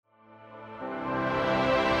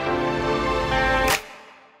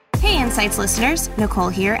Insights listeners, Nicole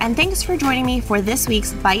here, and thanks for joining me for this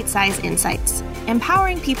week's Bite Size Insights,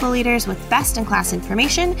 empowering people leaders with best-in-class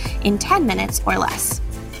information in 10 minutes or less.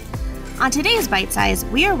 On today's Bite Size,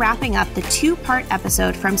 we are wrapping up the two-part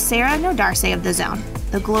episode from Sarah Nodarse of The Zone,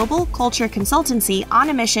 the global culture consultancy on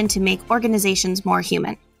a mission to make organizations more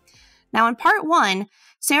human. Now, in part one,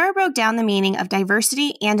 Sarah broke down the meaning of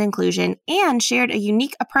diversity and inclusion and shared a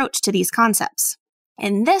unique approach to these concepts.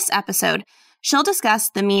 In this episode, she'll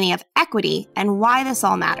discuss the meaning of equity and why this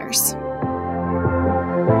all matters.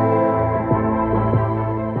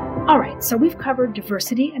 All right, so we've covered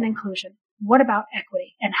diversity and inclusion. What about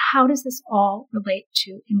equity? And how does this all relate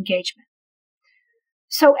to engagement?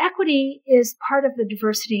 So equity is part of the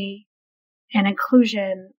diversity and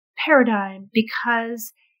inclusion paradigm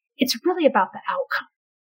because it's really about the outcome.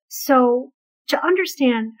 So to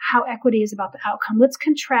understand how equity is about the outcome, let's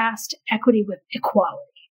contrast equity with equality.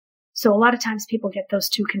 So a lot of times people get those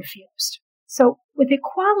two confused. So with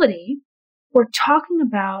equality, we're talking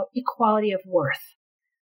about equality of worth.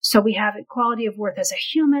 So we have equality of worth as a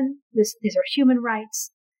human. These are human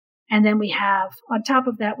rights. And then we have, on top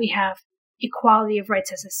of that, we have equality of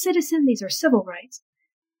rights as a citizen. These are civil rights.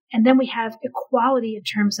 And then we have equality in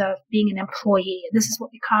terms of being an employee. And this is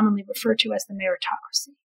what we commonly refer to as the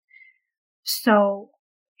meritocracy. So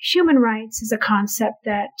human rights is a concept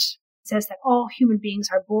that says that all human beings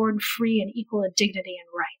are born free and equal in dignity and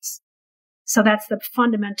rights. So that's the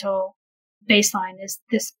fundamental baseline, is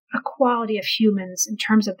this equality of humans in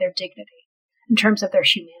terms of their dignity, in terms of their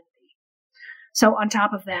humanity. So on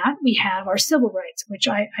top of that, we have our civil rights, which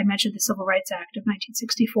I mentioned the Civil Rights Act of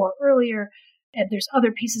 1964 earlier, and there's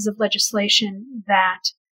other pieces of legislation that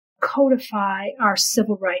codify our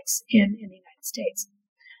civil rights in the United States.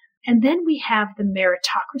 And then we have the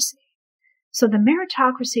meritocracy. So the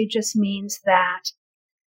meritocracy just means that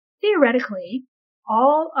theoretically,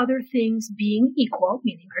 all other things being equal,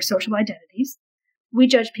 meaning our social identities, we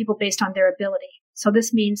judge people based on their ability. So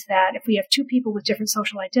this means that if we have two people with different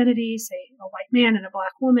social identities, say a white man and a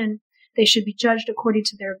black woman, they should be judged according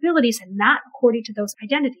to their abilities and not according to those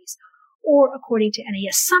identities, or according to any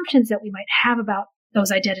assumptions that we might have about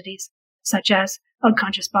those identities, such as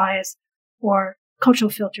unconscious bias or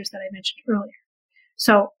cultural filters that I mentioned earlier.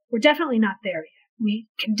 So we're definitely not there yet. We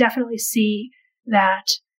can definitely see that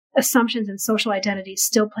assumptions and social identities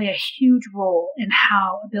still play a huge role in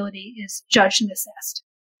how ability is judged and assessed.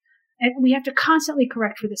 And we have to constantly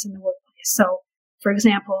correct for this in the workplace. So, for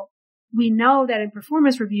example, we know that in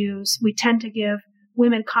performance reviews, we tend to give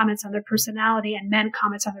women comments on their personality and men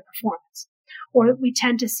comments on their performance. Or we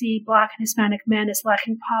tend to see Black and Hispanic men as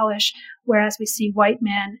lacking polish, whereas we see white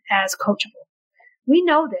men as coachable. We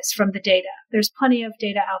know this from the data. There's plenty of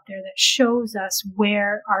data out there that shows us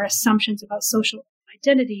where our assumptions about social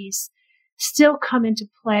identities still come into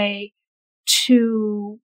play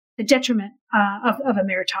to the detriment of a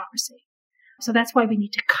meritocracy. So that's why we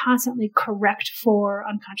need to constantly correct for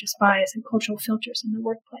unconscious bias and cultural filters in the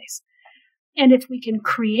workplace. And if we can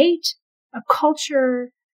create a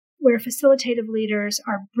culture where facilitative leaders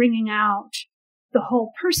are bringing out the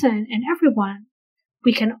whole person and everyone,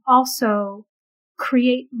 we can also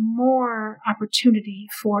create more opportunity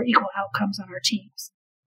for equal outcomes on our teams.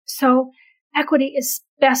 So equity is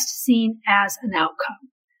best seen as an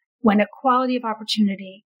outcome when equality of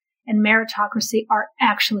opportunity and meritocracy are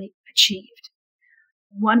actually achieved.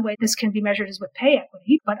 One way this can be measured is with pay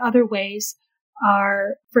equity, but other ways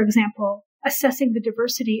are, for example, assessing the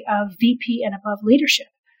diversity of VP and above leadership.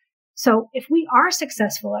 So if we are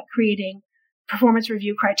successful at creating performance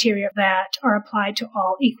review criteria that are applied to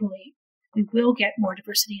all equally, we will get more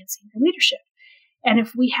diversity in senior leadership. And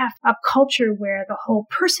if we have a culture where the whole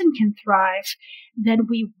person can thrive, then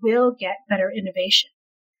we will get better innovation.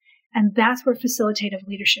 And that's where facilitative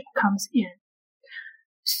leadership comes in.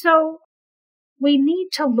 So we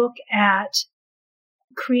need to look at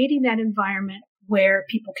creating that environment where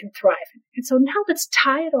people can thrive. And so now let's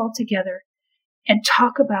tie it all together and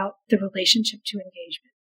talk about the relationship to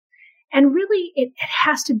engagement. And really, it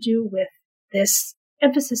has to do with this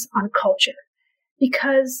emphasis on culture,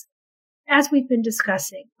 because as we've been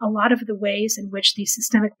discussing, a lot of the ways in which these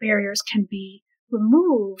systemic barriers can be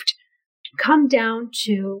removed come down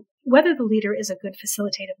to whether the leader is a good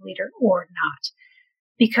facilitative leader or not.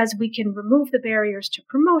 Because we can remove the barriers to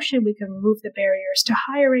promotion, we can remove the barriers to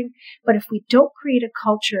hiring, but if we don't create a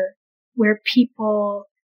culture where people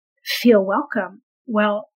feel welcome,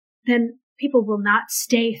 well, then people will not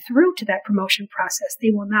stay through to that promotion process. They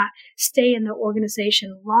will not stay in the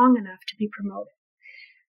organization long enough to be promoted.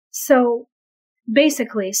 So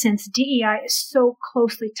basically, since DEI is so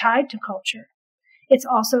closely tied to culture, it's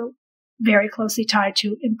also very closely tied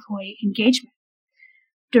to employee engagement.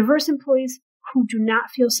 Diverse employees who do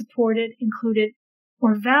not feel supported, included,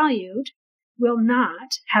 or valued will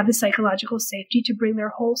not have the psychological safety to bring their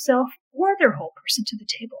whole self or their whole person to the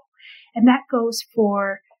table. And that goes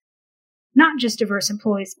for not just diverse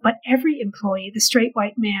employees, but every employee, the straight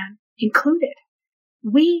white man included.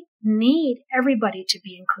 We need everybody to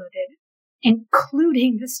be included,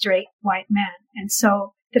 including the straight white man. And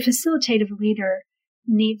so the facilitative leader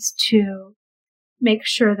needs to make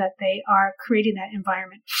sure that they are creating that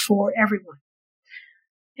environment for everyone.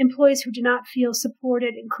 Employees who do not feel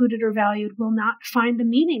supported, included, or valued will not find the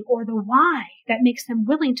meaning or the why that makes them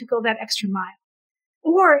willing to go that extra mile,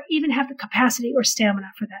 or even have the capacity or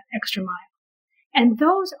stamina for that extra mile. And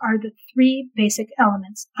those are the three basic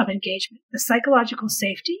elements of engagement: the psychological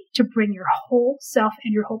safety to bring your whole self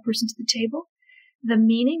and your whole person to the table, the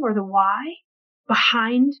meaning or the why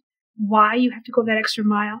behind why you have to go that extra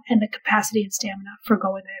mile, and the capacity and stamina for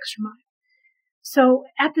going that extra mile. So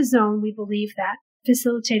at the Zone, we believe that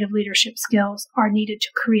facilitative leadership skills are needed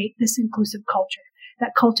to create this inclusive culture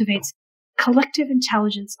that cultivates collective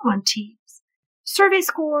intelligence on teams. Survey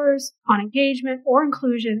scores on engagement or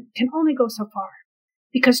inclusion can only go so far,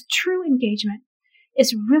 because true engagement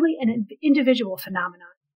is really an individual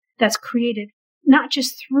phenomenon that's created not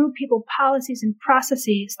just through people policies and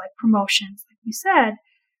processes like promotions, like we said,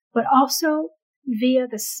 but also via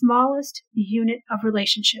the smallest unit of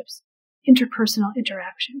relationships, interpersonal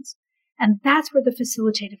interactions. And that's where the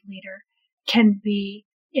facilitative leader can be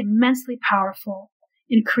immensely powerful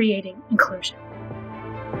in creating inclusion.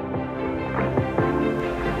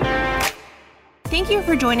 Thank you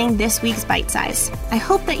for joining this week's Bite Size. I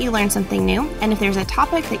hope that you learned something new, and if there's a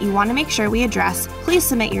topic that you want to make sure we address, please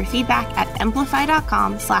submit your feedback at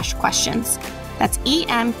emplify.com/questions. That's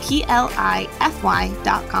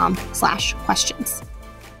EMPLIFY.com/questions.